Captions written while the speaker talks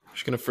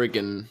Just gonna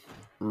freaking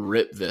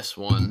rip this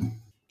one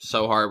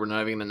so hard we're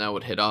not even gonna know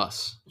what hit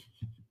us.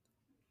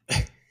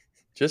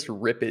 Just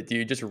rip it,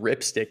 dude. Just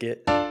ripstick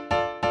it.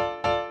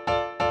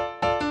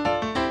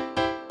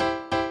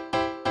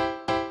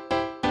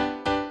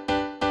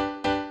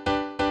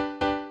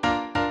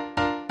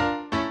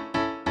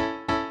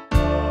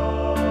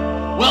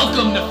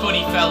 Welcome to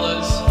Footy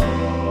Fellas.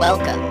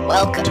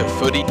 Welcome to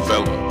Footy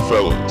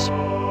Fellas.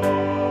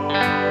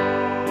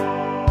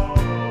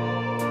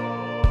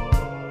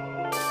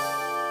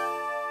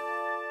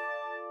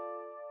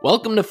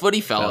 Welcome to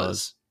Footy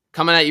Fellas.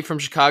 Coming at you from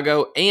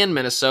Chicago and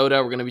Minnesota.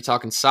 We're going to be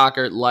talking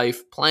soccer,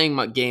 life, playing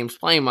my games,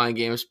 playing mind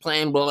games,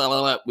 playing blah, blah,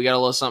 blah. We got a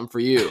little something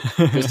for you.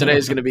 Because today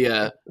is going to be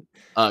a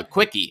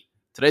quickie.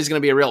 Today's going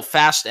to be a real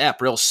fast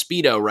ep, real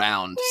speedo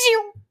round.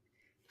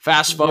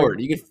 Fast forward.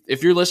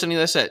 If you're listening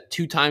to this at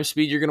 2 times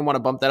speed, you're going to want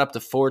to bump that up to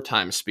 4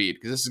 times speed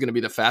because this is going to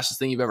be the fastest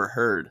thing you've ever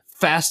heard.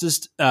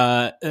 Fastest.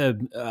 Done.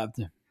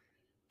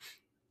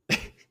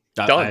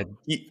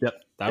 Yep,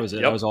 that was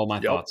it. That was all my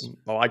thoughts.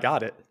 Oh, I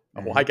got it.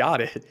 I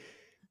got it.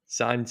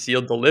 Signed,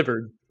 sealed,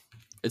 delivered.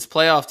 It's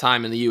playoff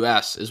time in the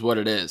U.S. is what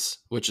it is,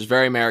 which is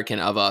very American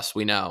of us,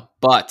 we know.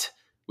 But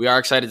we are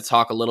excited to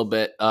talk a little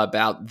bit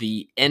about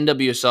the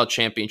NWSL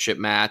Championship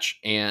match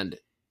and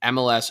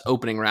MLS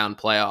opening round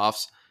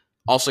playoffs.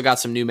 Also got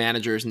some new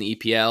managers in the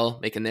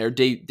EPL making their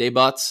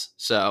debuts,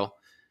 so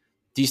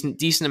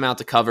decent amount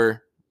to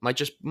cover.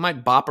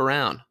 Might bop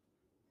around,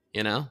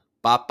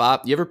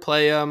 bop. You ever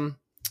play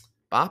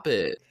Bop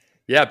It?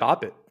 Yeah,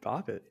 Bop It.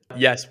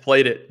 Yes,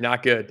 played it.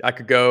 Not good. I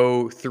could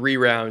go 3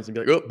 rounds and be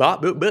like, oh,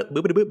 bop, boop, boop,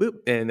 boop, boop, boop,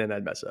 and then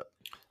I'd mess up.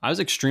 I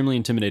was extremely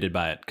intimidated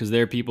by it because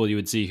there are people you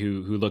would see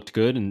who looked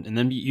good, and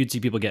then you'd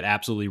see people get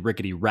absolutely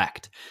rickety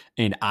wrecked,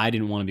 and I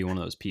didn't want to be one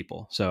of those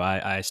people, so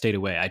I stayed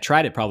away. I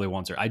tried it probably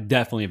once, or I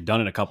definitely have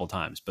done it a couple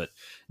times, but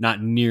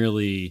not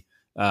nearly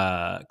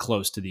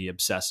close to the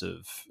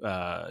obsessive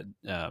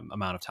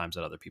amount of times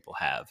that other people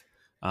have.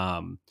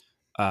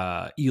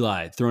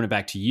 Eli, throwing it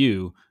back to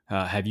you,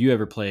 have you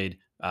ever played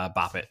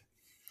Bop It?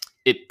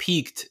 It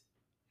peaked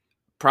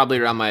probably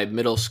around my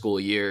middle school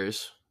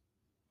years,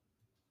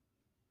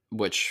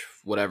 which,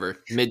 whatever,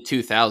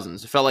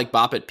 mid-2000s. It felt like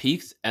Bop It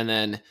peaked, and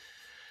then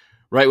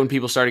right when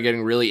people started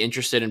getting really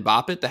interested in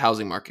Bop It, the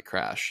housing market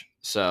crashed.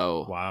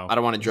 So wow. I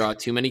don't want to draw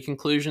too many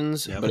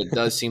conclusions, but it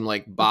does seem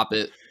like Bop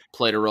It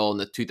played a role in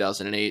the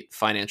 2008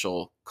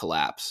 financial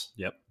collapse.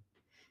 Yep.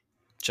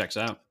 Checks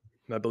out.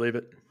 I believe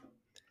it.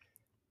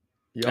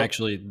 Yep.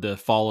 Actually, the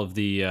fall of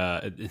the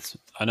I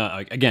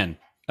know, again,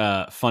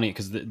 funny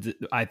because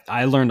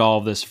I learned all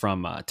of this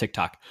from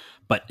TikTok,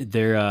 but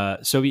their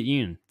Soviet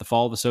Union, the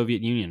fall of the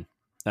Soviet Union,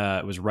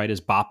 it was right as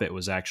Bop It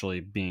was actually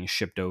being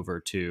shipped over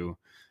to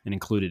and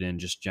included in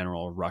just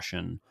general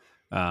Russian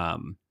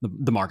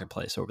the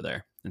marketplace over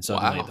there, and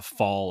suddenly the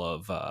fall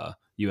of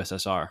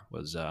USSR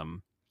was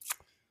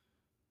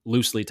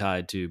loosely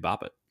tied to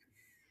Bop It.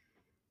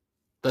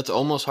 That's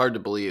almost hard to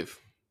believe.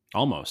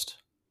 Almost.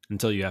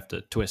 Until you have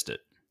to twist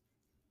it.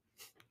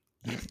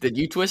 Did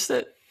you twist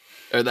it?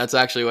 Or that's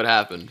actually what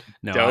happened?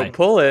 No, Don't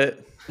pull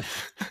it.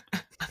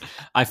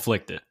 I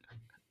flicked it.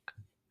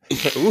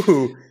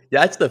 Ooh,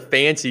 that's the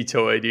fancy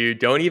toy, dude.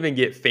 Don't even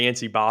get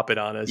fancy Bop It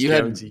on us,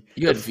 Jonesy.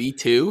 You had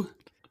V2?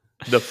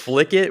 The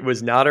Flick It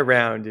was not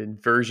around in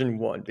version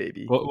 1,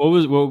 baby.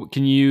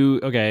 Can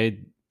you, okay,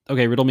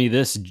 riddle me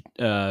this,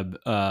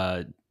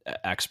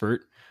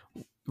 expert.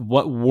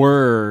 What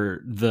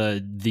were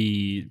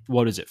the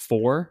what is it,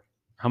 4?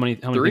 How many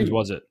 3. things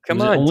was it?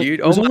 Come on, dude.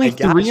 It was oh only my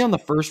gosh. 3 on the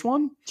first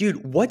one?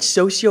 Dude, what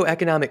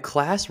socioeconomic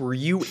class were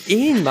you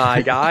in,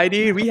 my guy,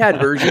 dude? We had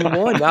version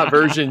 1, not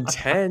version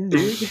 10,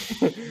 dude.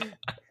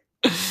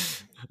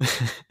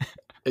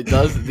 It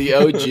does. The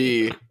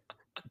OG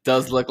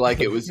does look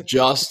like it was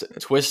just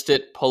twist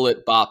it, pull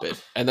it, bop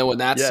it. And then when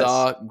that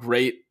saw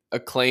great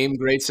acclaim,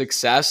 great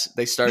success,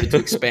 they started to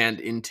expand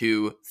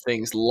into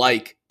things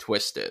like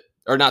twist it.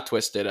 Or not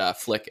twist it,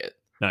 flick it.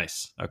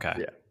 Nice.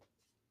 Okay.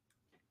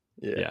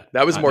 Yeah.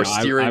 That was more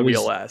steering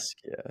wheel-esque.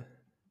 Yeah.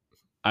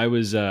 I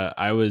was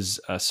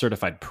a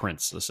certified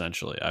prince,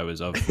 essentially. I was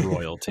of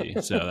royalty.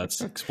 So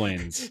that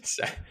explains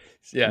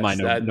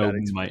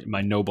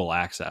my noble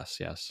access,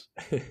 yes.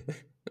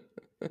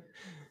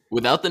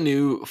 Without the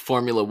new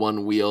Formula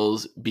One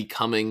wheels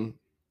becoming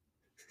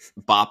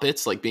Bop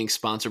Its, like being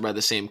sponsored by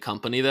the same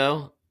company,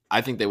 though,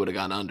 I think they would have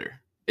gone under.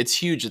 It's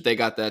huge that they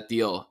got that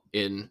deal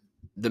in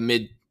the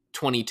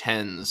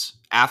mid-2010s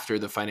after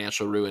the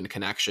financial ruin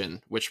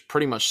connection, which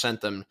pretty much sent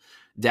them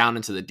down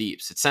into the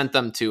deeps. It sent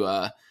them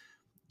to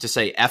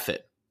say F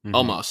it,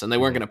 almost. And they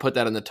weren't going to put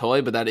that in the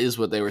toy, but that is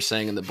what they were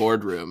saying in the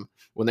boardroom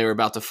when they were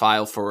about to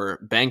file for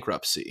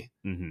bankruptcy.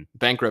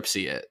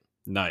 Bankruptcy It.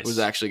 Nice. Was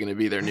actually going to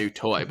be their new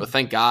toy. But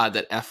thank God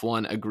that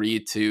F1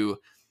 agreed to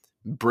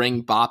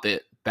bring Bop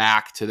It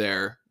back to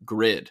their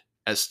grid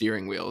as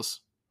steering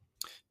wheels.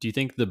 Do you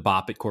think the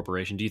Bop It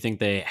Corporation, do you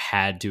think they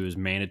had to, it was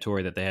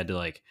mandatory that they had to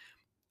like,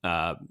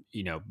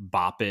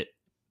 bop it,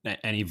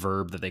 any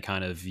verb that they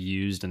kind of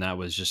used, and that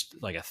was just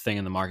like a thing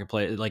in the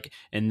marketplace? Like,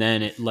 and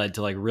then it led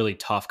to like really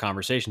tough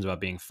conversations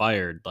about being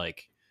fired.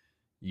 Like,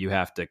 you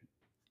have to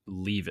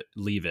leave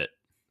it,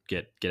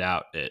 get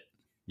out it.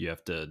 You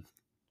have to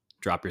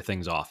drop your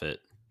things off it.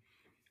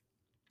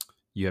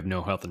 You have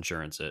no health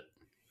insurance it.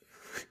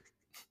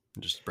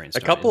 Just brainstorming.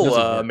 A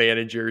couple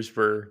managers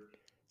were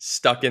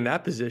stuck in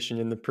that position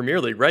in the Premier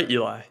League, right,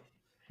 Eli?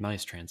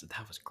 Nice transit.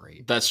 That was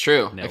great. That's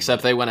true.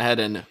 Except they went ahead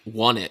and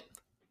won it.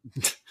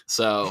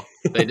 So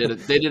they did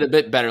a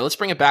bit better. Let's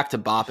bring it back to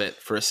Bop It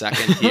for a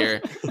second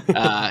here.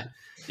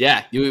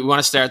 You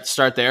want to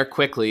start there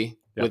quickly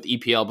with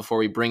EPL before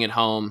we bring it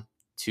home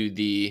to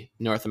the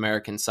North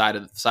American side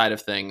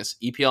of things.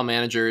 EPL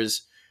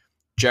managers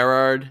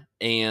Gerrard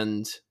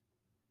and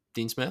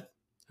Dean Smith.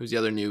 Who's the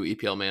other new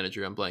EPL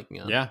manager I'm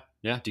blanking on?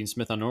 Yeah. Dean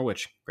Smith on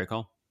Norwich. Great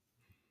call.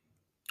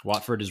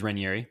 Watford is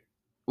Ranieri.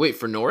 Wait,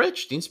 for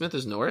Norwich? Dean Smith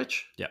is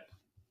Norwich? Yep.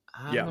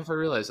 I don't know if I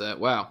realized that.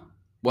 Wow.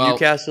 Well,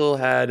 Newcastle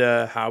had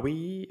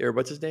Howie, or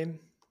what's his name?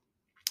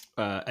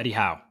 Eddie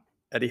Howe.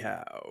 Eddie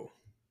Howe.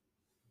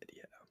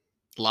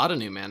 A lot of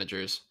new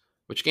managers.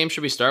 Which game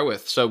should we start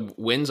with? So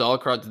wins all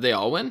across. Did they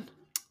all win?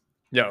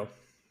 No.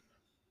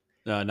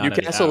 Not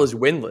Newcastle is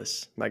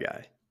winless, my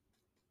guy.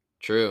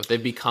 True.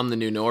 They've become the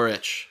new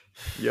Norwich.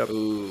 Yep.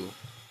 Ooh.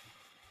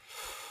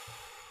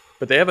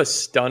 But they have a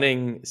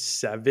stunning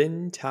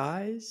 7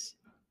 ties.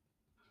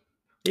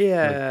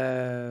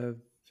 Yeah.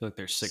 I feel like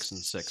they're 6 and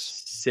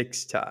 6.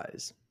 6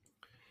 ties.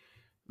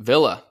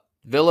 Villa,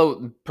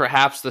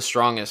 perhaps the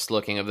strongest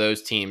looking of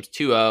those teams.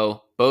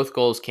 2-0. Both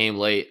goals came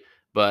late,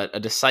 but a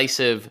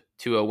decisive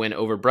 2-0 win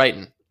over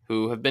Brighton,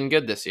 who have been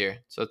good this year.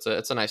 So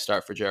it's a nice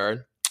start for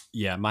Gerrard.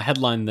 Yeah, my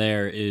headline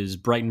there is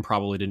Brighton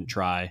probably didn't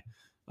try.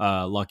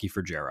 Lucky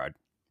for Gerrard.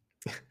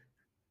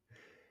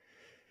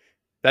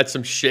 That's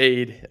some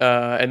shade.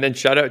 And then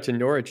shout out to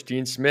Norwich,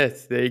 Dean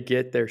Smith. They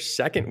get their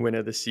second win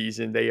of the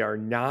season. They are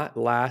not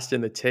last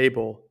in the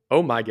table.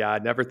 Oh my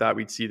God, never thought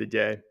we'd see the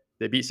day.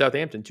 They beat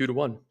Southampton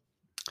 2-1.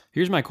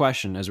 Here's my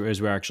question as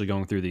we're actually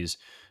going through these,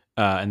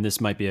 and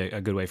this might be a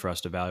good way for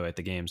us to evaluate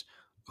the games.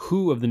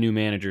 Who of the new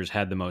managers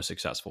had the most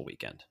successful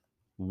weekend?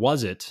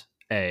 Was it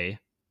A,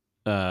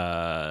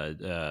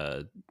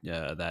 that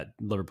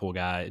Liverpool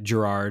guy,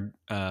 Gerrard,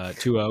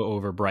 2-0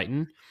 over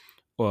Brighton,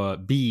 or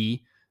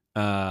B,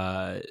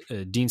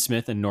 Dean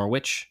Smith and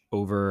Norwich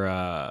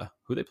over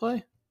who they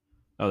play?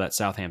 Oh, that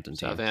Southampton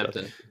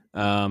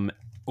team.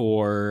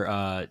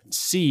 Or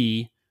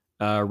C,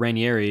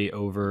 Ranieri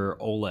over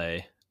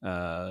Ole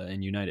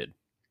and United.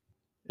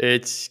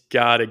 It's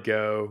got to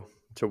go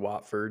to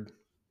Watford.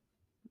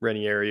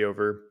 Ranieri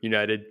over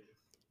United.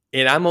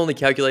 And I'm only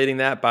calculating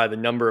that by the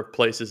number of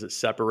places that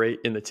separate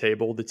in the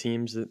table the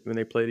teams when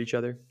they played each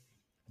other.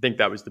 I think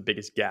that was the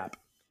biggest gap.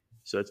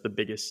 So it's the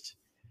biggest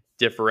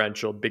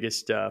differential,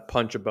 biggest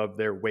punch above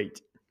their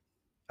weight,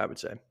 I would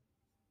say.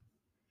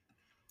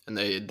 And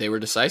they were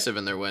decisive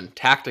in their win.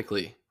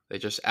 Tactically, they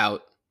just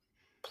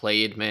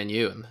outplayed Man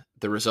U. And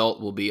the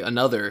result will be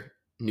another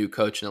new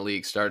coach in the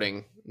league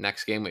starting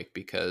next game week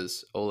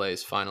because Ole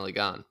is finally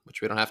gone,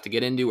 which we don't have to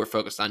get into. We're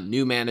focused on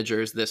new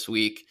managers this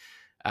week.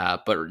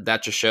 But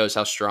that just shows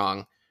how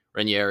strong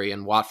Ranieri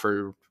and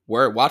Watford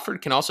were.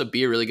 Watford can also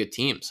be a really good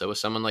team. So with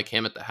someone like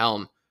him at the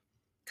helm,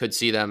 could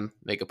see them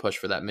make a push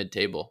for that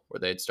mid-table where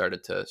they had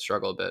started to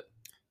struggle a bit.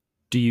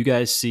 Do you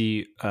guys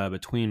see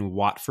between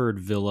Watford,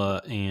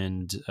 Villa,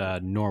 and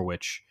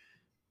Norwich,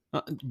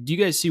 do you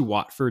guys see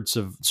Watford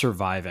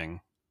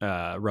surviving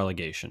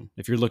relegation?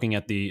 If you're looking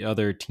at the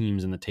other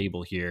teams in the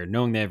table here,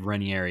 knowing they have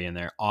Ranieri in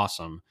there,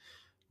 awesome.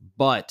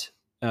 But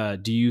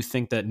do you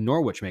think that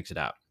Norwich makes it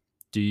out?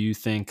 Do you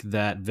think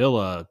that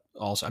Villa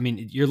also? I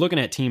mean, you're looking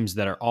at teams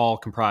that are all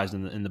comprised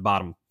in the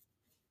bottom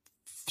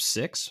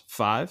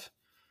 5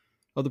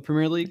 of the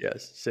Premier League.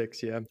 Yes,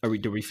 6. Yeah. Are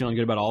we feeling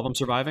good about all of them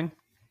surviving?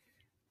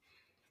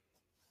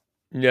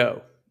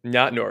 No,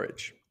 not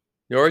Norwich.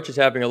 Norwich is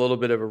having a little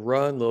bit of a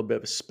run, a little bit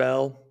of a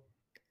spell.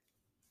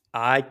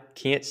 I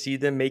can't see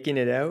them making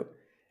it out.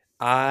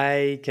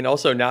 I can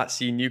also not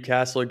see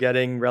Newcastle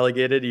getting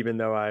relegated, even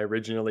though I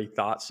originally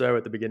thought so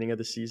at the beginning of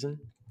the season.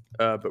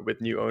 But with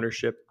new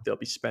ownership, they'll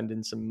be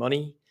spending some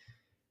money.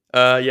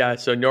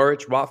 So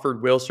Norwich,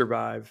 Watford will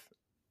survive.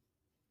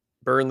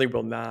 Burnley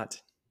will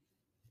not.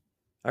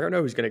 I don't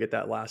know who's going to get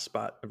that last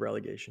spot of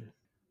relegation.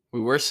 We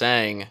were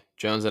saying,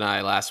 Jones and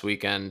I, last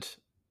weekend,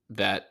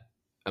 that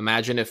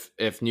imagine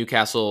if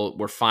Newcastle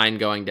were fine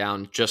going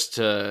down just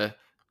to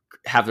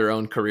have their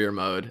own career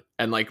mode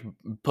and like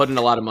put in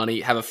a lot of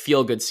money, have a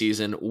feel-good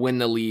season, win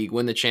the league,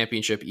 win the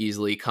championship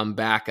easily, come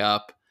back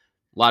up.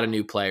 A lot of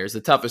new players. The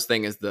toughest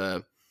thing is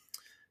the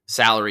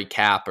salary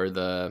cap, or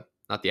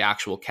not the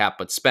actual cap,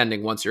 but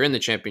spending once you're in the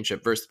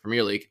championship versus the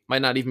Premier League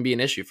might not even be an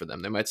issue for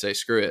them. They might say,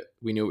 screw it.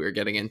 We knew what we were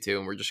getting into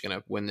and we're just going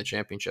to win the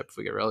championship if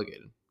we get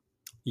relegated.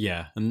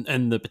 Yeah.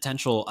 And the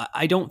potential,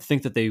 I don't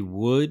think that they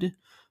would,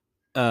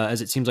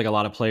 as it seems like a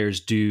lot of players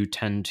do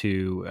tend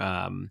to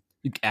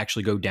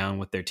actually go down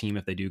with their team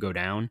if they do go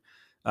down.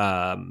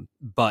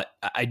 But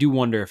I do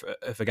wonder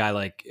if a guy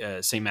like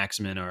St.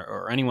 Maximin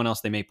or anyone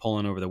else they may pull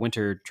in over the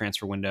winter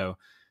transfer window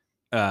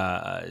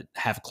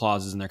have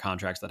clauses in their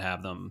contracts that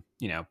have them,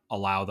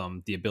 allow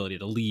them the ability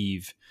to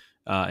leave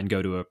and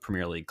go to a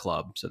Premier League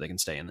club so they can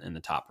stay in the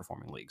top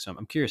performing league. So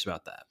I'm curious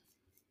about that.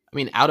 I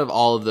mean, out of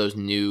all of those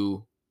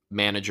new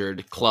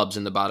managered clubs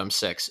in the bottom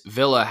six,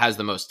 Villa has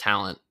the most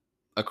talent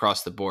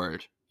across the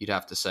board, you'd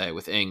have to say,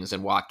 with Ings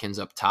and Watkins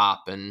up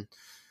top and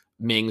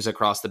Mings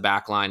across the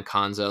back line,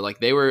 Konza. Like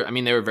they were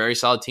a very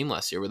solid team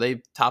last year. Were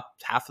they top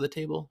half of the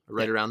table?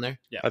 Right around there?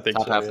 Yeah, I think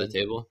top so, half of the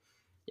table.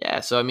 Yeah.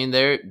 So, I mean,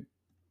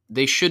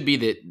 they should be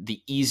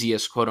the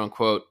easiest, quote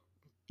unquote,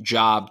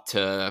 job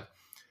to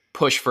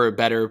push for a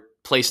better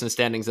place in the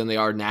standings than they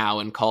are now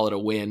and call it a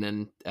win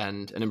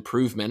and an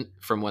improvement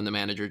from when the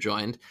manager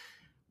joined.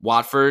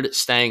 Watford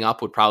staying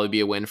up would probably be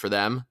a win for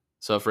them.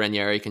 So if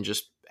Ranieri can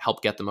just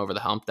help get them over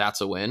the hump,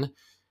 that's a win.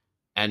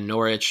 And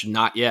Norwich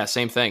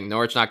same thing.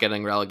 Norwich not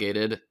getting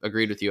relegated.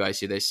 Agreed with you,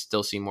 Icy. They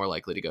still seem more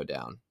likely to go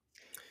down.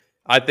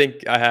 I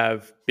think I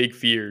have big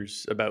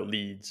fears about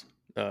Leeds.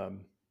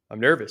 I'm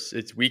nervous.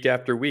 It's week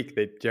after week.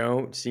 They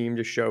don't seem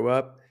to show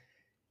up.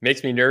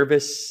 Makes me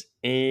nervous.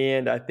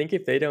 And I think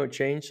if they don't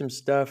change some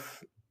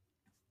stuff,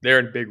 they're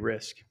in big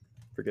risk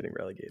for getting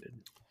relegated.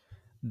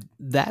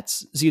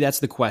 That's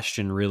the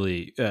question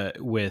really,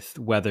 with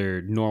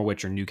whether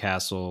Norwich or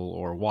Newcastle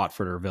or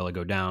Watford or Villa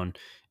go down.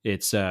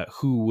 It's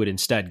who would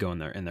instead go in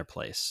their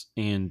place.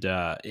 And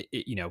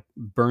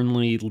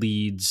Burnley,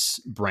 Leeds,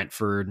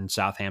 Brentford, and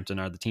Southampton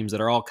are the teams that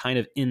are all kind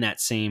of in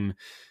that same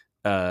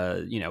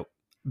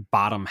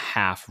bottom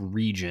half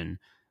region.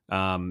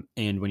 And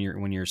when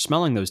you're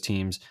smelling those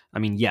teams, I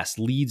mean, yes,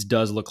 Leeds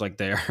does look like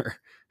they're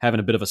having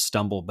a bit of a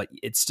stumble, but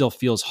it still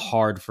feels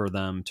hard for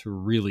them to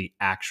really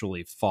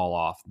actually fall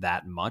off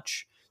that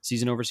much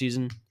season over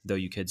season, though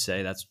you could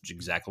say that's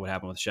exactly what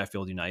happened with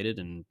Sheffield United,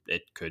 and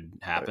it could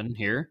happen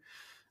here.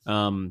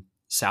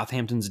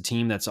 Southampton's a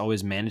team that's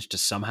always managed to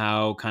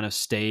somehow kind of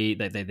stay,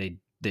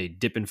 they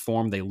dip in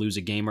form, they lose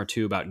a game or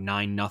two about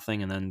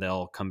 9-0, and then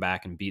they'll come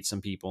back and beat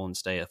some people and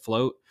stay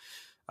afloat.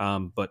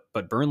 But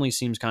Burnley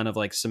seems kind of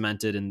like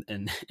cemented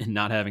and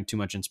not having too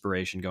much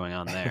inspiration going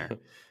on there.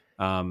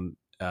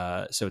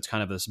 So it's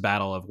kind of this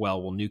battle of,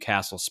 well, will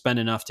Newcastle spend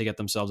enough to get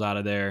themselves out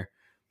of there,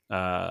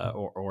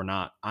 or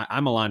not?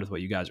 I'm aligned with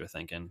what you guys are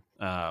thinking.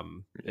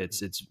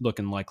 It's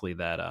looking likely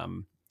that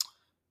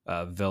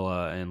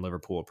Villa and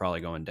Liverpool are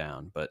probably going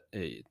down, but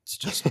it's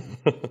just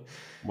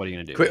what are you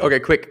going to do?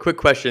 Quick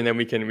question, then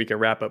we can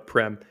wrap up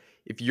Prem.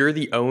 If you're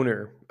the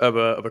owner of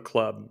a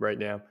club right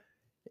now,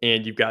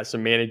 and you've got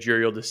some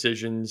managerial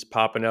decisions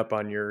popping up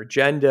on your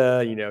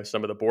agenda,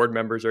 some of the board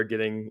members are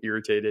getting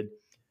irritated.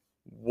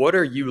 What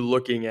are you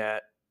looking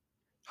at?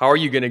 How are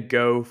you going to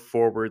go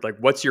forward? Like,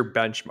 what's your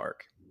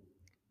benchmark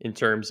in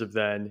terms of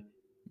then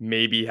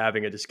maybe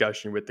having a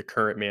discussion with the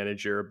current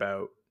manager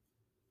about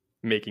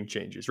making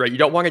changes, right? You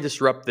don't want to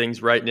disrupt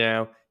things right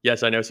now.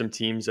 Yes, I know some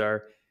teams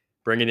are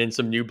bringing in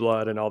some new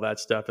blood and all that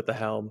stuff at the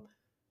helm.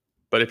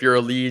 But if you're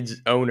a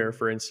Leeds owner,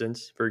 for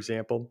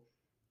example,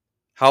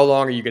 how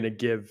long are you going to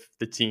give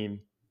the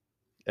team?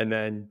 And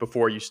then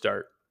before you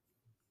start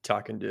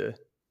talking to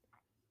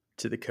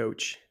the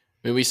coach?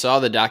 I mean, we saw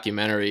the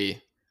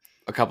documentary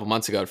a couple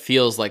months ago. It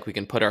feels like we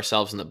can put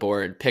ourselves on the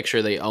board.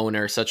 Picture the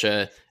owner, such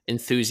a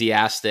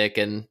enthusiastic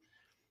and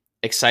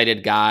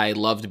excited guy,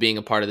 loved being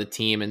a part of the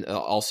team, and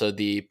also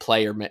the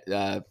player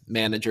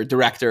manager,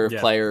 director of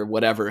player,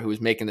 whatever, who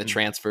was making the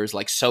transfers,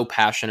 like so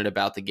passionate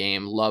about the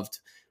game, loved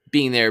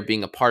being there,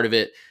 being a part of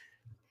it.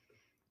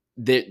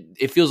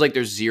 It feels like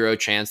there's zero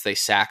chance they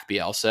sack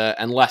Bielsa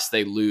unless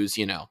they lose,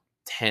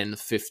 10,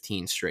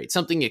 15 straight,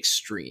 something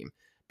extreme,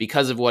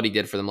 because of what he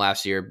did for them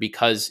last year,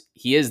 because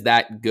he is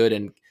that good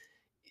and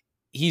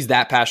he's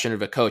that passionate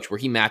of a coach where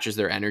he matches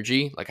their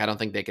energy. Like, I don't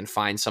think they can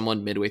find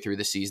someone midway through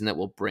the season that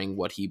will bring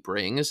what he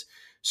brings.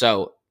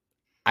 So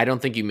I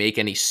don't think you make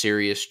any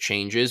serious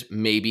changes,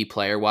 maybe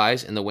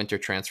player-wise, in the winter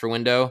transfer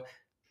window.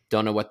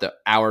 Don't know what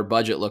our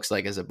budget looks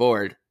like as a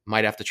board.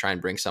 Might have to try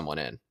and bring someone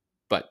in.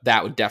 But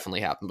that would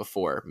definitely happen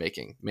before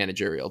making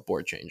managerial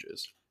board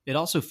changes. It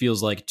also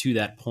feels like, to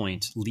that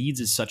point, Leeds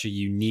is such a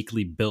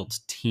uniquely built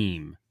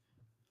team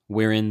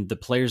wherein the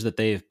players that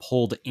they have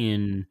pulled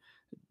in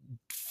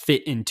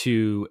fit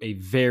into a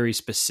very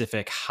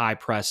specific,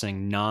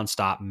 high-pressing,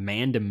 nonstop,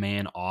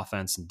 man-to-man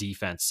offense and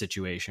defense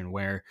situation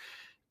where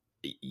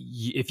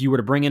if you were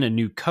to bring in a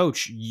new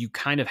coach, you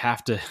kind of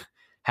have to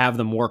have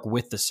them work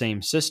with the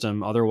same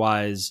system.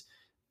 Otherwise,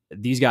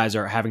 these guys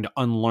are having to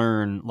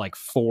unlearn like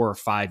 4 or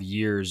 5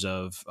 years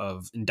of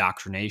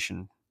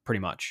indoctrination, pretty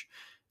much.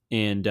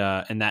 And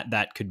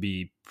that could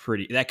be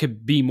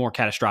more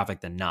catastrophic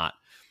than not.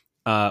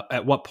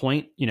 At what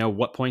point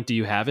do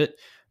you have it?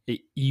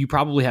 You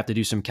probably have to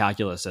do some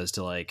calculus as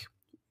to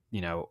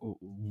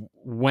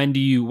when do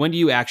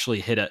you actually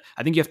hit it?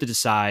 I think you have to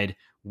decide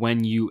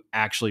when you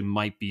actually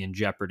might be in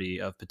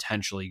jeopardy of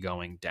potentially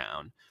going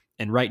down.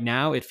 And right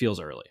now it feels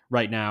early.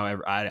 Right now,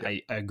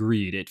 I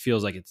agreed. It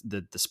feels like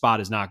the spot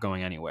is not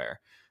going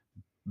anywhere.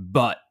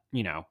 But,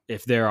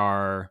 if there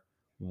are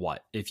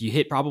if you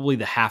hit probably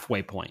the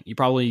halfway point, you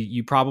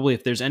probably,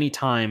 if there's any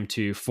time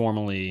to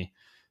formally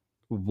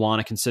want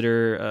to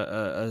consider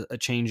a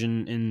change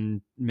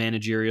in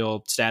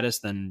managerial status,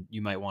 then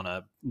you might want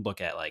to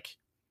look at like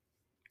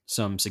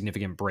some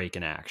significant break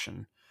in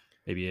action,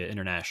 maybe an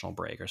international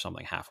break or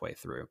something halfway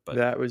through. But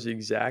that was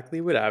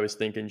exactly what I was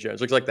thinking, Jones.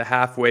 Looks like the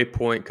halfway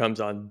point comes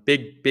on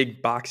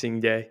big Boxing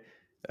Day,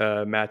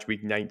 match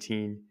week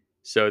 19.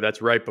 So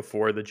that's right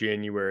before the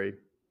January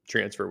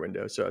transfer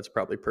window. So it's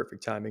probably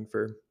perfect timing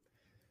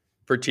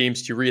for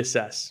teams to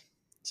reassess,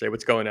 say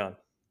what's going on,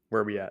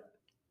 where are we at.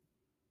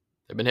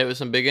 They've been hit with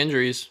some big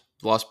injuries.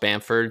 Lost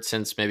Bamford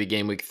since maybe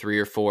game week 3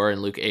 or 4,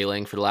 and Luke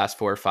Ayling for the last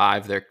 4 or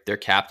 5. Their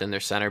captain, their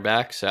center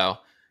back. So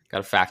got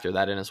to factor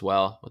that in as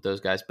well. With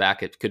those guys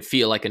back, it could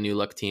feel like a new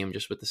look team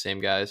just with the same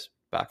guys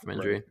back from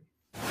injury.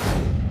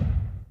 Right.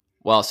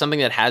 Well, something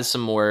that has some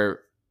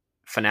more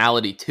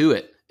finality to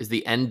it is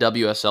the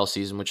NWSL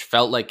season, which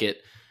felt like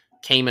it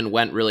came and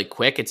went really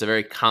quick. It's a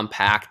very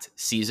compact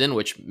season,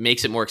 which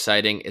makes it more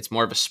exciting. It's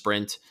more of a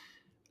sprint.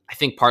 I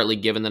think partly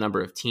given the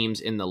number of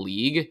teams in the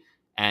league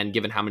and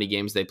given how many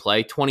games they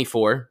play,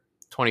 24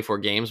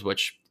 games,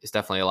 which is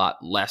definitely a lot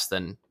less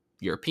than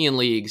European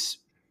leagues,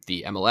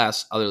 the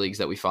MLS, other leagues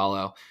that we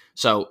follow.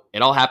 So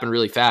it all happened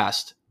really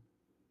fast,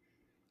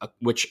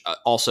 which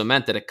also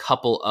meant that a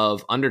couple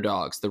of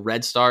underdogs, the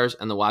Red Stars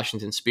and the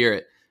Washington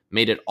Spirit,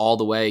 made it all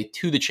the way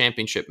to the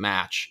championship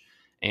match.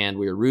 And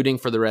we were rooting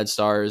for the Red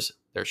Stars.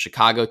 Their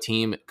Chicago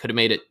team could have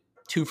made it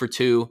 2 for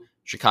 2.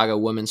 Chicago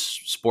women's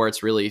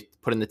sports really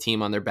putting the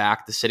team on their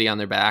back, the city on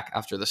their back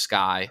after the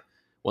Sky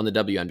won the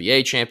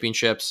WNBA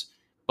championships,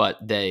 but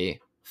they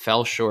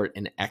fell short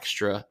in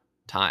extra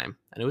time.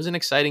 And it was an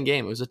exciting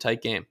game. It was a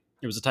tight game.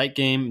 It was a tight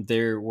game.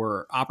 There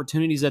were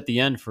opportunities at the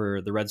end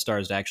for the Red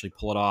Stars to actually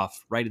pull it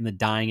off right in the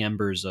dying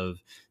embers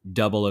of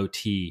double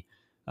OT.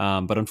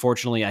 But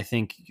unfortunately, I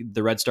think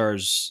the Red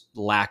Stars'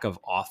 lack of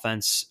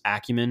offense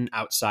acumen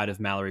outside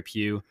of Mallory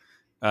Pugh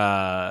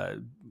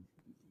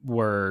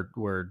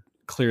were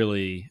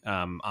clearly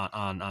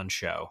on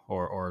show,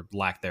 or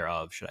lack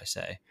thereof, should I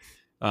say.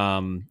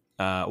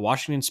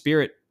 Washington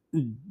Spirit,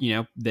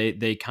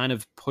 they kind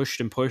of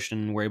pushed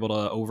and were able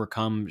to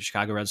overcome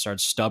Chicago Red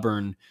Stars'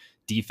 stubborn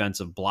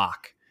defensive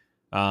block.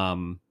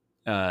 I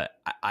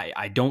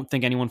don't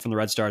think anyone from the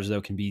Red Stars,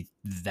 though, can be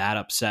that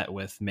upset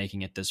with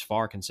making it this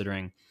far,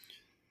 considering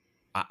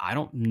I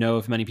don't know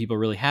if many people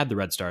really had the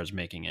Red Stars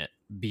making it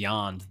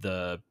beyond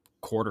the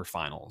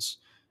quarterfinals.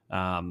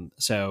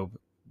 So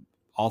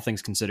all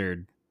things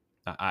considered,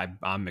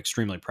 I'm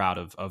extremely proud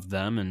of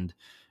them, and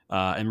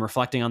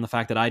reflecting on the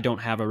fact that I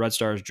don't have a Red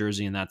Stars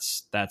jersey, and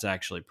that's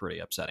actually pretty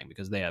upsetting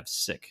because they have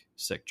sick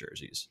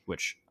jerseys,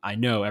 which I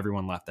know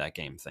everyone left that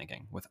game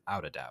thinking,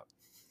 without a doubt.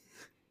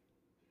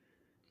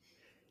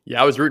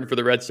 Yeah, I was rooting for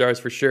the Red Stars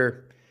for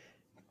sure.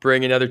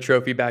 Bring another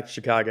trophy back to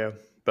Chicago,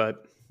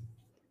 but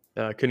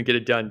couldn't get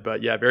it done.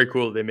 But yeah, very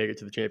cool they made it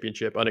to the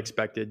championship.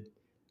 Unexpected,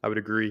 I would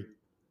agree.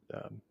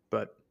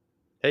 But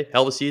hey,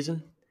 hell of a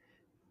season.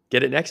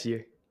 Get it next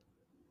year.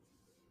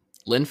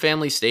 Lynn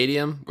Family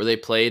Stadium, where they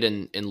played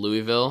in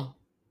Louisville,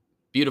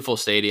 beautiful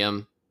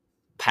stadium,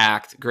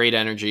 packed, great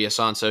energy. I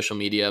saw on social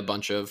media a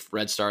bunch of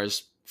Red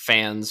Stars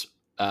fans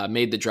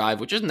made the drive,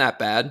 which isn't that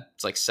bad.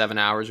 It's like 7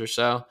 hours or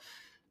so.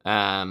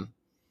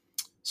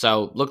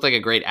 So looked like a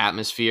great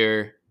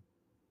atmosphere,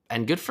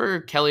 and good for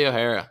Kelly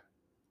O'Hara,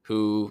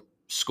 who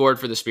scored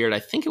for the Spirit. I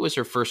think it was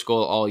her first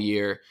goal all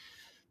year.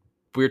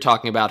 We were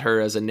talking about her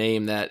as a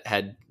name that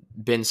had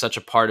been such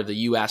a part of the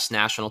U.S.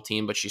 national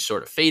team, but she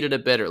sort of faded a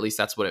bit, or at least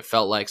that's what it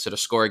felt like. So to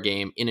score a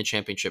game in a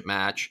championship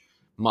match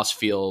must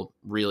feel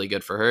really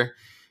good for her.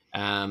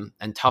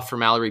 And tough for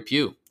Mallory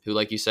Pugh, who,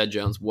 like you said,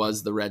 Jones,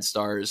 was the Red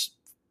Stars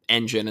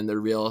engine and the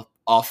real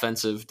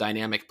offensive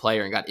dynamic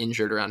player, and got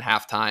injured around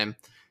halftime.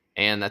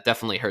 And that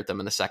definitely hurt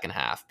them in the second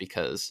half,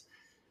 because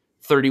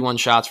 31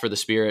 shots for the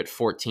Spirit,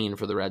 14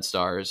 for the Red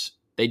Stars.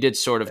 They did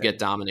sort of get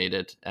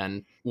dominated.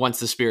 And once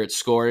the Spirit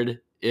scored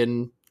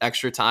in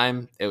extra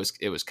time, it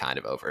was kind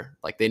of over.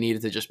 Like, they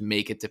needed to just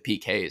make it to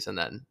PKs and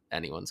then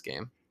anyone's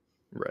game.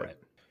 Right.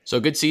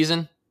 So good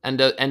season. And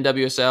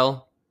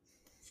NWSL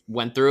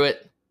went through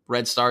it.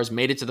 Red Stars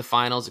made it to the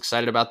finals.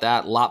 Excited about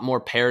that. A lot more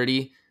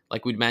parity,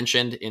 like we'd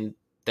mentioned,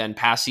 than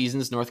past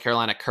seasons. North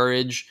Carolina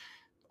Courage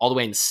all the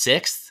way in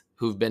 6th,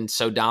 who've been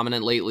so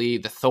dominant lately.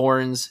 The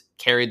Thorns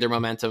carried their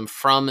momentum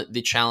from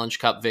the Challenge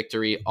Cup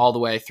victory all the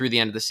way through the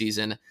end of the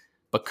season,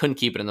 but couldn't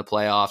keep it in the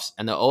playoffs.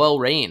 And the OL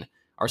Reign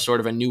are sort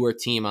of a newer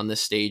team on this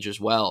stage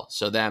as well.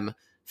 So them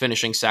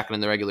finishing second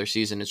in the regular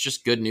season, it's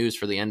just good news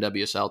for the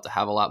NWSL to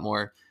have a lot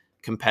more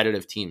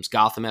competitive teams.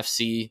 Gotham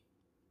FC,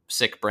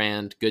 sick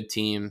brand, good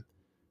team.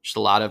 Just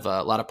a lot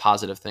of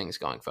positive things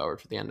going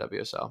forward for the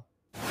NWSL.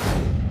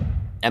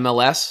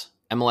 MLS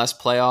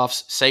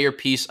playoffs. Say your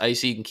piece,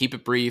 Icy. You can keep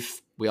it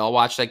brief. We all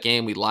watched that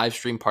game. We live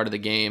streamed part of the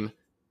game.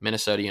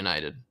 Minnesota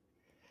United.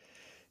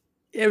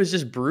 It was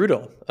just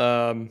brutal.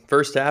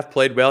 First half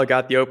played well,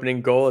 got the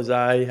opening goal, as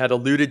I had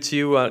alluded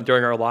to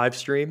during our live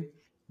stream.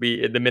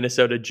 The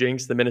Minnesota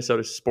jinx, the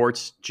Minnesota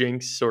sports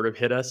jinx sort of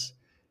hit us,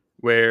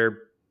 where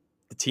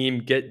the team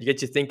get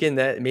you thinking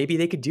that maybe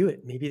they could do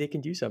it. Maybe they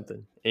can do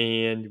something.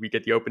 And we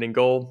get the opening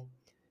goal.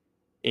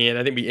 And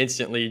I think we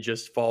instantly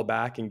just fall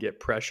back and get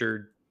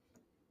pressured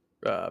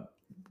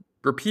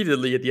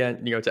repeatedly at the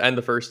end, to end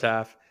the first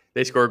half.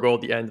 They score a goal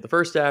at the end of the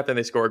first half, then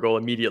they score a goal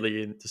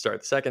immediately to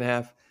start the second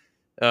half.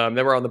 Then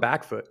we're on the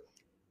back foot.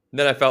 And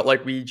then I felt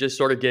like we just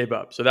sort of gave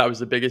up. So that was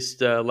the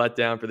biggest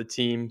letdown for the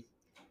team.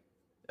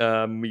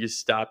 We just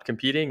stopped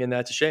competing, and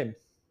that's a shame.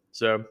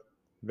 So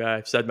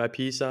I've said my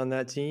piece on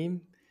that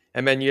team.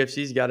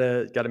 MNUFC's got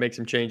to make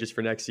some changes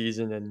for next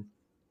season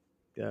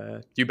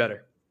and do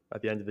better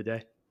at the end of the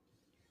day.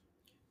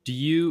 Do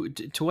you,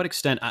 to what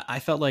extent, I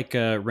felt like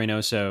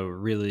Reynoso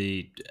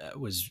really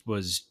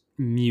was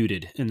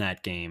muted in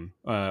that game,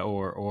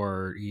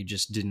 or he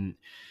just didn't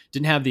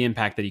have the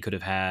impact that he could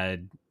have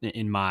had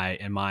in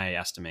my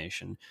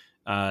estimation.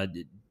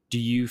 Do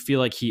you feel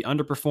like he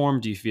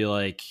underperformed? Do you feel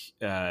like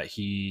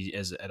he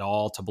is at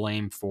all to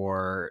blame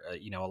for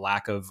a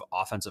lack of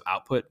offensive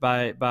output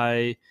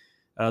by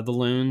the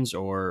Loons,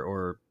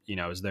 or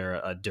is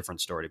there a different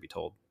story to be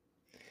told?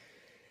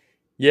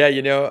 Yeah,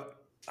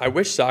 I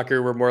wish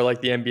soccer were more like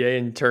the NBA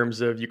in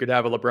terms of you could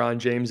have a LeBron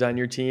James on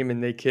your team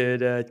and they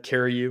could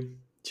carry you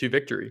to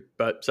victory.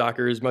 But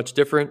soccer is much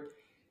different,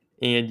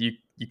 and you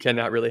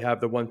cannot really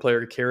have the one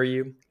player to carry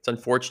you. It's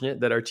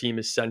unfortunate that our team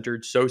is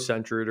so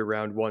centered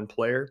around one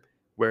player,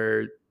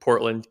 where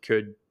Portland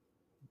could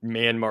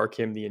man mark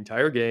him the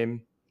entire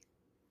game,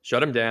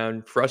 shut him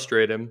down,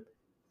 frustrate him,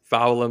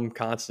 foul him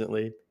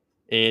constantly,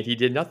 and he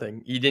did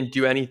nothing. He didn't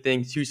do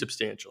anything too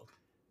substantial.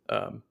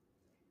 But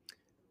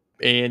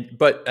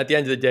at the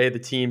end of the day, the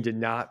team did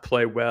not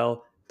play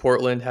well.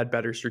 Portland had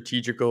better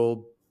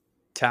strategical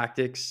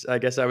tactics, I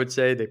guess I would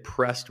say. They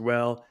pressed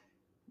well.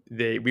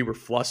 We were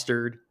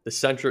flustered. The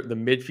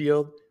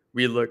midfield,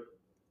 we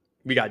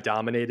got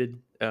dominated.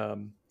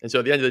 And so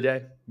at the end of the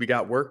day, we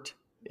got worked,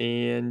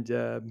 and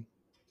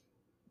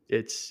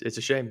it's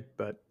a shame,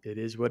 but it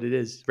is what it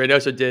is.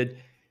 Reynoso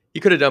he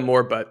could have done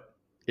more, but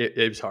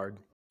it was hard.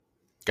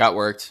 Got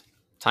worked.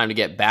 Time to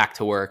get back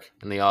to work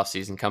in the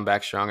offseason, come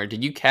back stronger.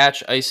 Did you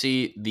catch,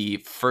 Icy, the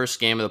first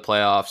game of the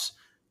playoffs,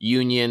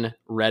 Union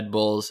Red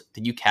Bulls?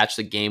 Did you catch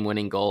the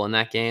game-winning goal in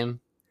that game?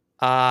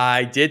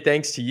 I did,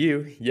 thanks to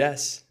you.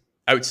 Yes.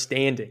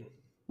 Outstanding.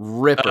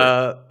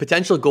 Ripper.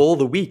 Potential goal of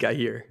the week, I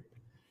hear.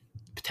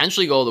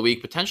 Potentially goal of the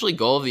week, potentially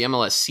goal of the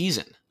MLS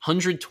season.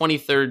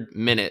 123rd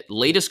minute,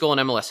 latest goal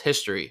in MLS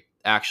history,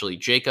 actually.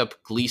 Jacob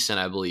Gleason,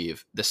 I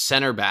believe, the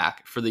center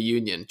back for the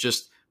Union,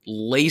 just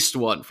laced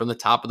one from the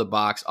top of the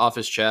box off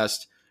his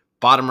chest,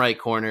 bottom right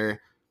corner,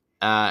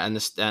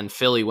 and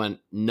Philly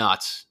went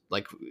nuts.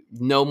 Like,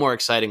 no more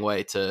exciting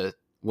way to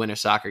win a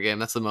soccer game.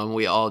 That's the moment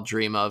we all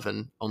dream of,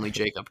 and only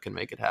Jacob can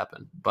make it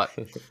happen. But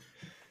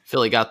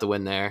Philly got the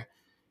win there.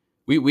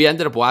 We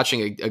ended up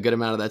watching a good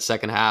amount of that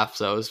second half,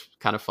 so it was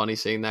kind of funny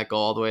seeing that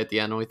goal all the way at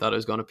the end when we thought it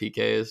was going to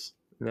PKs.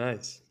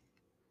 Nice.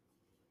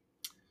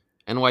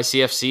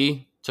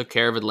 NYCFC took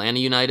care of Atlanta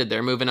United.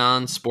 They're moving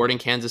on. Sporting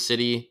Kansas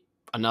City,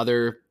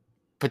 another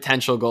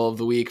potential goal of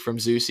the week from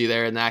Zusi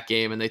there in that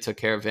game, and they took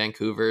care of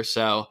Vancouver.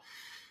 So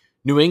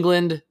New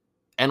England,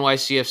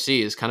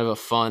 NYCFC is kind of a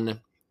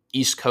fun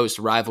East Coast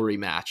rivalry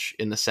match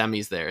in the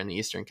semis there in the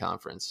Eastern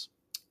Conference.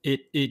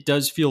 It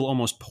does feel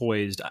almost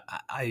poised.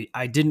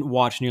 I didn't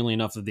watch nearly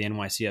enough of the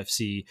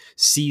NYCFC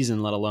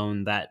season, let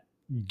alone that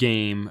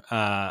game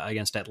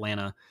against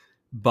Atlanta.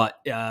 But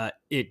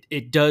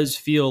it does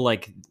feel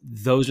like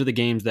those are the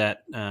games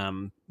that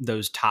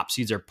those top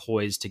seeds are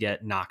poised to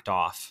get knocked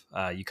off.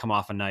 You come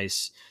off a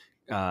nice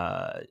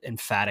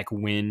emphatic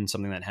win,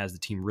 something that has the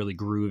team really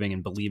grooving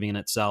and believing in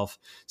itself.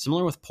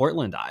 Similar with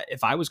Portland.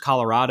 If I was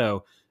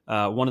Colorado,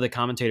 one of the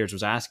commentators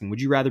was asking,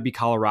 would you rather be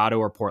Colorado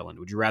or Portland?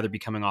 Would you rather be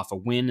coming off a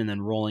win and then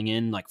rolling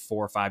in like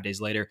 4 or 5 days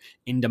later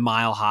into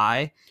Mile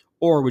High?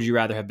 Or would you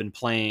rather have been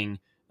playing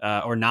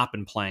or not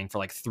been playing for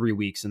like 3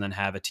 weeks and then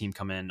have a team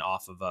come in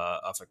off of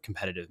a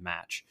competitive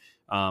match?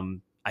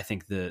 I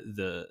think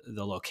the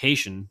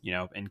location,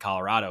 in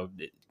Colorado,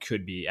 it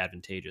could be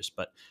advantageous,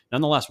 but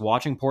nonetheless,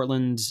 watching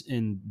Portland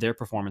in their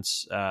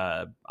performance,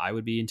 I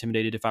would be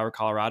intimidated if I were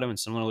Colorado, and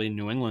similarly in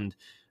New England,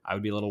 I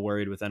would be a little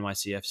worried with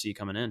NYCFC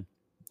coming in.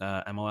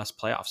 MLS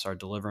playoffs are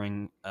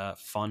delivering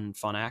fun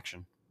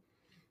action.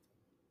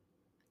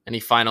 Any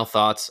final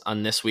thoughts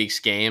on this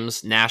week's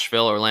games?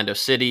 Nashville, Orlando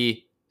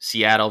City,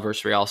 Seattle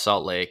versus Real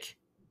Salt Lake.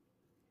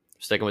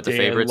 Sticking with the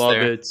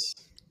favorites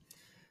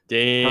there.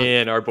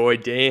 Dan, our boy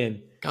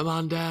Dan. Come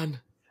on,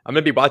 Dan. I'm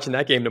going to be watching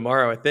that game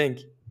tomorrow, I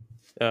think.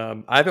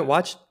 I haven't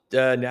watched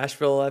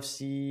Nashville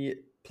FC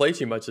play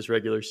too much this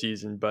regular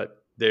season,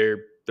 but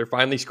they're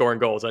finally scoring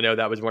goals. I know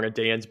that was one of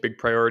Dan's big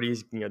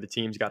priorities. The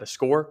team's got to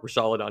score. We're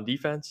solid on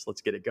defense.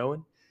 Let's get it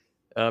going.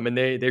 And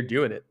they're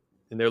doing it,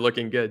 and they're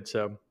looking good.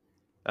 So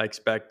I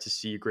expect to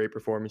see a great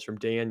performance from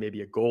Dan,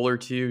 maybe a goal or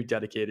two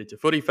dedicated to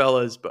Footy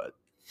Fellas, but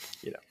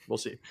we'll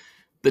see.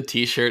 The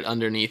T-shirt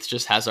underneath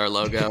just has our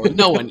logo.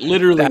 No one,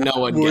 literally no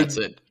one gets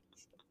it.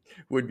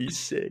 would be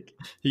sick.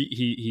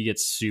 He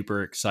gets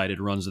super excited,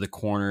 runs to the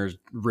corners,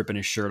 ripping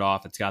his shirt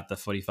off. It's got the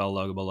Footy Fella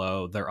logo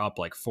below. They're up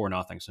like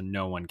 4-0, so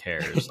no one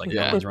cares. Like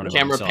no one's running.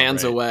 Camera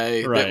pans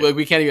away. Right.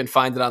 We can't even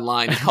find it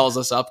online. He calls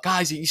us up,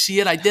 guys. You see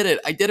it? I did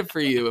it for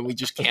you, and we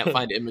just can't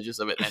find images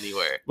of it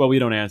anywhere. Well, we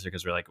don't answer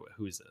because we're like,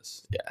 who's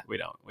this? Yeah, we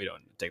don't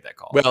take that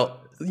call.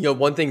 Well,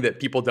 one thing that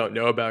people don't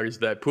know about is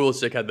that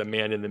Pulisic had the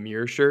man in the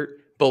mirror shirt.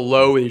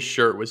 Below his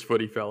shirt was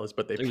Footy Fellas,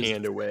 but they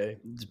panned away.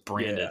 It's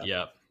branded.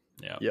 Yeah.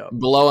 Yep.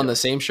 Below on the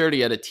same shirt,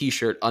 he had a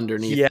T-shirt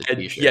underneath the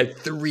T-shirt. He had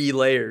 3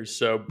 layers.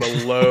 So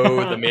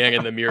below the man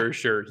in the mirror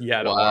shirt, he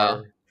had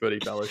a Footy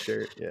Fella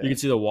shirt. Yeah. You can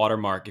see the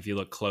watermark if you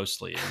look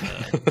closely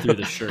through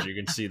the shirt. You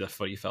can see the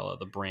Footy Fella,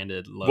 the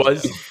branded logo.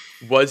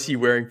 Was he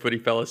wearing Footy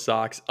Fella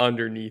socks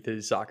underneath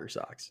his soccer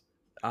socks?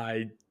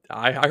 I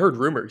heard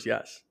rumors.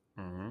 Yes.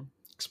 Mm-hmm.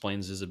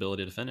 Explains his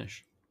ability to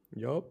finish.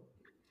 Yup.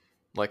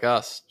 Like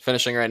us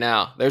finishing right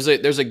now. There's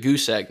a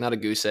goose egg, not a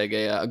goose egg,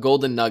 a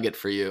golden nugget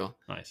for you.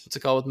 Nice. What's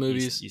it called with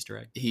movies? Easter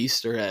egg.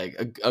 Easter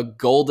egg. A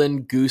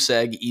golden goose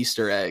egg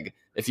Easter egg.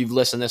 If you've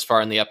listened this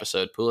far in the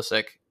episode,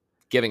 Pulisic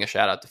giving a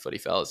shout out to Footy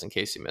Fellas in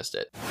case you missed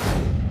it.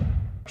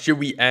 Should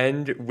we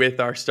end with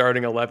our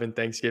starting 11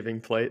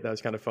 Thanksgiving plate? That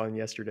was kind of fun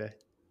yesterday.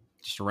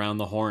 Just around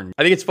the horn.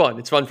 I think it's fun.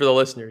 It's fun for the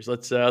listeners.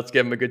 Let's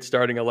give them a good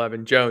starting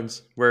 11.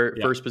 Jones, we're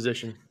first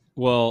position.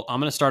 Well, I'm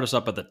going to start us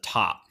up at the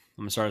top.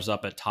 I'm going to start us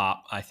up at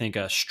top. I think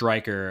a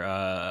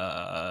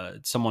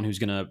striker, someone who's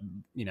going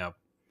to,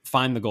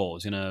 find the goal,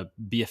 is going to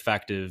be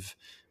effective,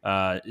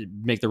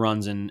 make the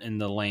runs in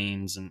the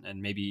lanes,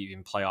 and maybe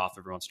even play off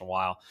every once in a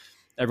while.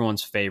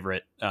 Everyone's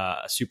favorite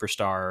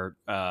superstar,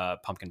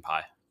 Pumpkin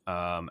Pie.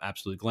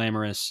 Absolutely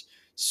glamorous,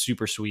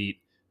 super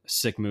sweet,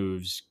 sick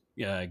moves.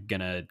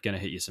 Gonna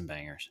hit you some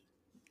bangers.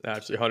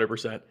 Absolutely,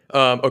 100%.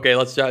 Okay,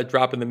 let's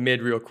drop in the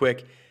mid real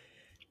quick.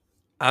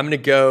 I'm going to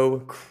go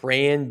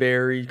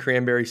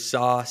cranberry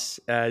sauce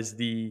as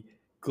the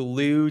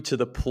glue to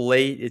the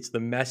plate. It's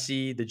the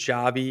messy, the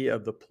jobby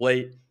of the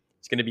plate.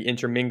 It's going to be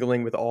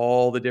intermingling with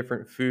all the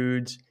different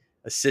foods,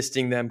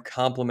 assisting them,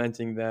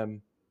 complementing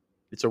them.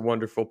 It's a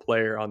wonderful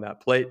player on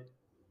that plate.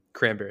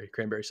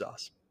 Cranberry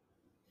sauce.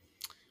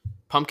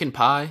 Pumpkin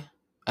Pie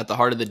at the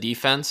heart of the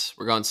defense.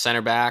 We're going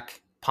center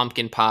back.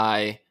 Pumpkin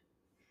Pie.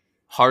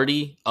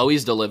 Hardy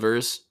always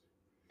delivers,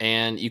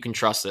 and you can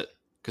trust it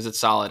because it's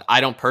solid.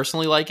 I don't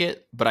personally like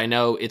it, but I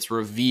know it's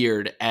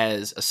revered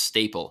as a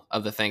staple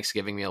of the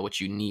Thanksgiving meal, which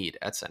you need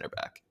at center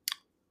back.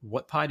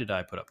 What pie did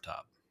I put up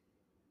top?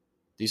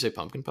 Do you say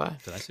pumpkin pie?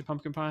 Did I say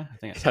pumpkin pie?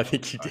 I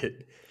think you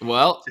did.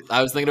 Well,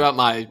 I was thinking about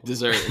my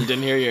dessert and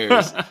didn't hear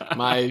yours.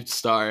 My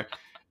star.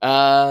 We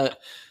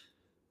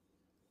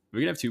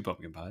can have 2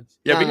 pumpkin pies.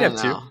 Yeah, we can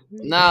have 2.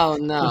 No.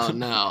 I'm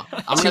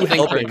going to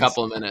think for a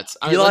couple of minutes.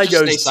 Eli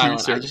goes stay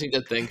silent. I just need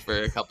to think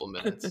for a couple of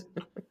minutes.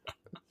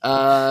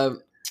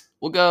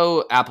 We'll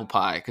go apple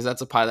pie because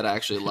that's a pie that I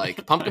actually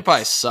like. Pumpkin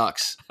pie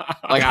sucks.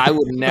 Like I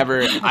would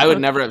never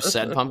have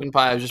said pumpkin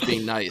pie. I was just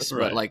being nice,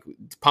 right. But like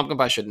pumpkin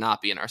pie should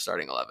not be in our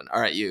starting 11.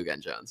 All right, you again,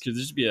 Jones. Could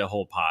just be a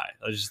whole pie.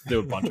 Let's just do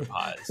a bunch of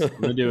pies.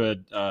 I'm gonna do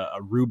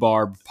a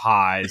rhubarb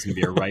pie. It's gonna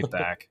be a right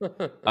back.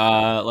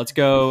 Let's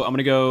go. I'm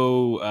gonna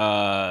go.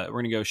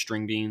 We're gonna go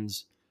string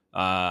beans.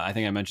 I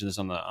think I mentioned this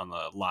on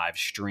the live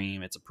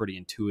stream. It's a pretty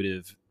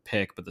intuitive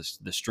pick, but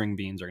the string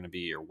beans are gonna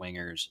be your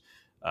wingers.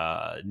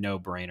 No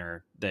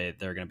brainer. They're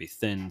going to be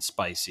thin,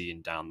 spicy,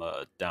 and down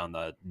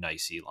the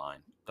nicey line.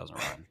 Doesn't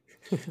rhyme.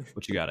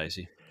 What you got,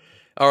 Icy?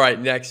 All right,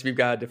 next we've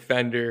got a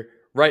defender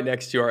right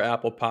next to our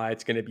apple pie.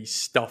 It's going to be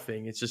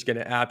stuffing. It's just going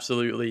to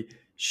absolutely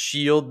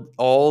shield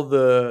all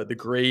the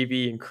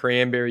gravy and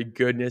cranberry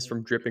goodness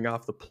from dripping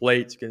off the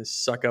plate. It's going to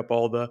suck up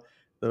all the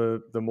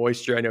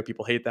moisture. I know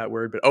people hate that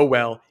word, but oh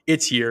well.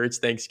 It's here. It's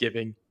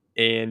Thanksgiving,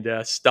 and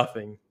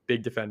stuffing.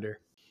 Big defender.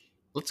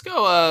 Let's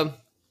go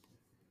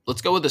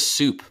with the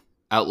soup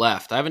out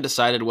left. I haven't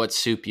decided what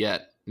soup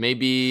yet.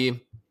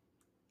 Maybe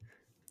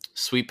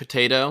sweet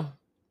potato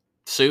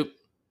soup.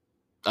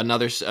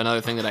 Another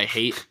thing that I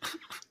hate.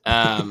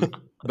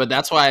 But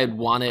that's why I'd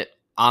want it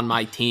on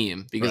my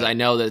team because I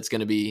know that it's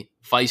going to be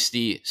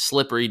feisty,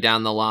 slippery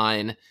down the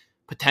line,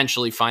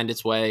 potentially find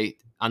its way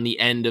on the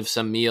end of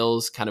some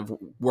meals, kind of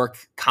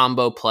work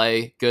combo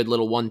play, good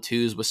little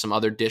 1-2s with some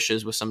other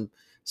dishes with some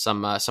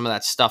of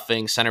that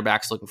stuffing. Center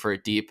back's looking for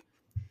it deep.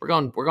 We're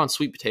going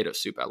sweet potato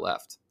soup at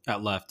left.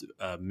 At left,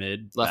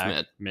 mid. Left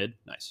back, mid.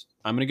 Nice.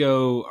 I'm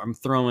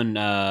throwing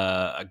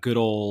a good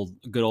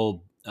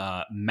old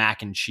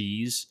mac and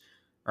cheese.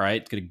 All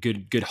right, get a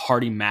good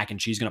hearty mac and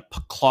cheese. Going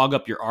to clog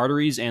up your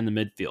arteries and the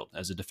midfield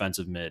as a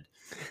defensive mid,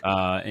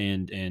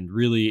 and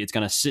really it's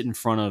going to sit in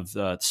front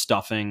of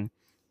stuffing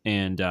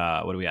and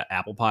what do we got?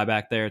 Apple pie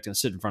back there. It's going to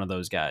sit in front of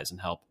those guys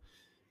and help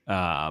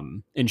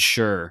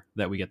ensure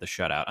that we get the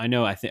shutout. I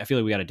know. I feel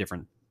like we got a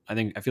different.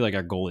 I feel like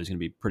our goalie is going to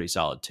be pretty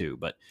solid too,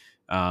 but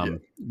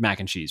mac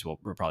and cheese will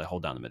probably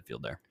hold down the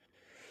midfield there.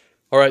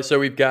 All right, so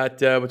we've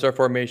got, what's our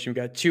formation?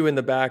 We've got 2 in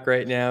the back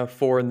right now,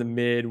 4 in the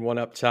mid, 1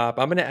 up top.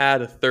 I'm going to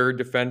add a third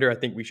defender. I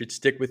think we should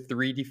stick with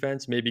 3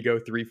 defense, maybe go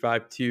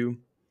 3-5-2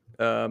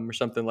 or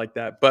something like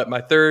that. But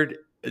my third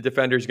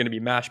defender is going to be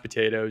mashed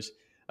potatoes,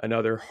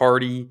 another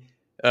hearty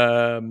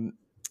plate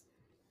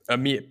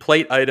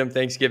item,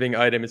 Thanksgiving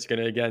item. It's going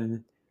to,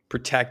 again,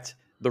 protect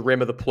the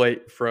rim of the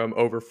plate from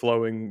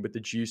overflowing with the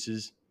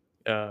juices.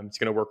 It's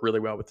going to work really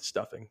well with the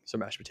stuffing. So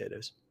mashed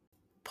potatoes.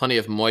 Plenty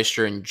of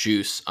moisture and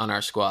juice on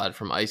our squad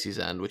from Icy's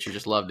end, which you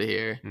just love to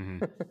hear.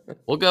 Mm-hmm.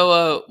 We'll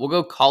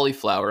go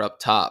cauliflower up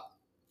top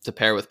to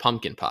pair with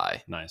pumpkin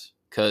pie. Nice.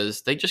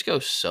 Because they just go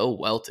so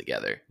well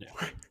together. Yeah.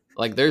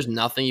 Like, there's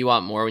nothing you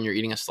want more when you're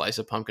eating a slice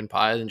of pumpkin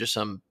pie than just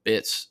some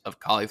bits of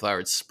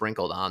cauliflower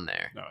sprinkled on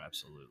there. No,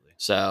 absolutely.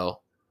 So,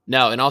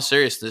 no, in all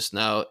seriousness,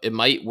 no, it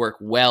might work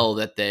well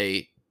that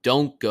they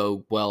don't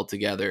go well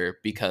together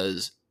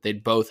because they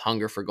both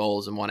hunger for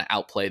goals and want to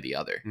outplay the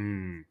other.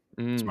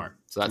 Smart.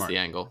 So that's Smart. the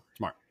angle.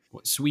 Smart.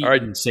 Sweet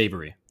and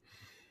savory.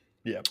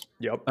 Yep.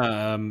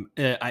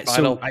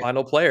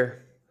 Final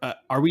player.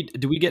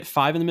 Do we get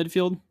 5 in the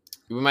midfield?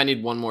 We might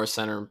need one more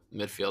center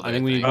midfielder. I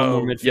think we need one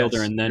more midfielder,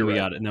 yes, and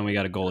then we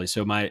got a goalie.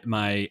 So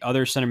my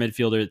other center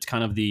midfielder, it's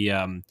kind of the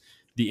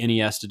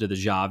Iniesta to the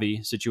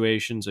Xavi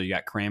situation. So you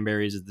got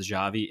Cranberries as the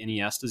Xavi.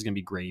 Iniesta is going to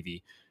be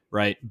gravy,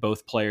 right?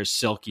 Both players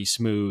silky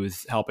smooth,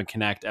 helping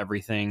connect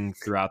everything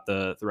throughout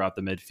the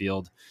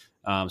midfield.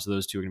 So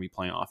those two are going to be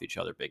playing off each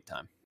other big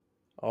time.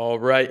 All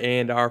right,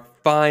 and our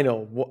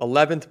final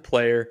 11th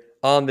player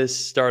on this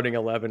starting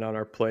 11 on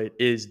our plate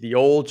is the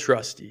old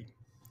trusty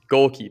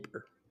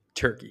goalkeeper,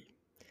 Turkey.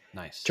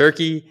 Nice.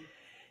 Turkey,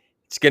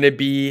 it's going to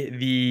be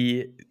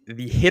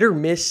the hit or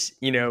miss,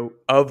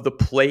 of the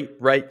plate,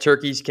 right?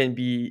 Turkeys can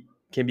be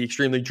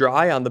extremely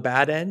dry on the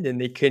bad end,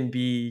 and they can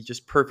be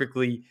just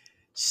perfectly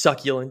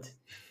succulent,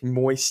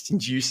 moist,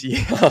 and juicy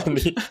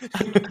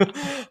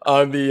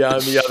on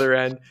the other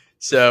end.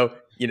 So,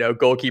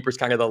 goalkeeper's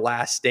kind of the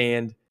last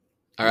stand.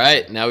 All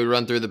right, now we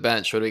run through the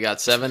bench. What do we got?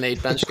 7,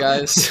 8 bench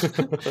guys?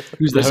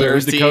 Who's the coach?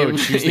 Who's the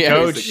coach? Who's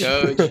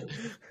the coach?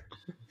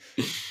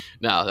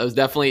 No, that was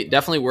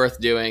definitely worth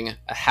doing.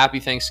 A happy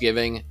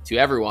Thanksgiving to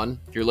everyone.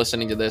 If you're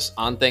listening to this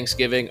on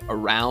Thanksgiving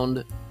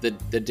around the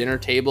dinner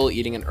table,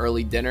 eating an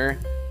early dinner,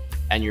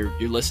 and you're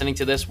listening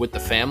to this with the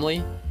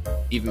family,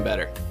 even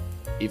better.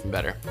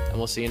 And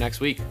we'll see you next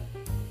week.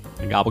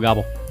 And gobble,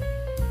 gobble.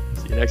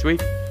 See you next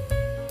week.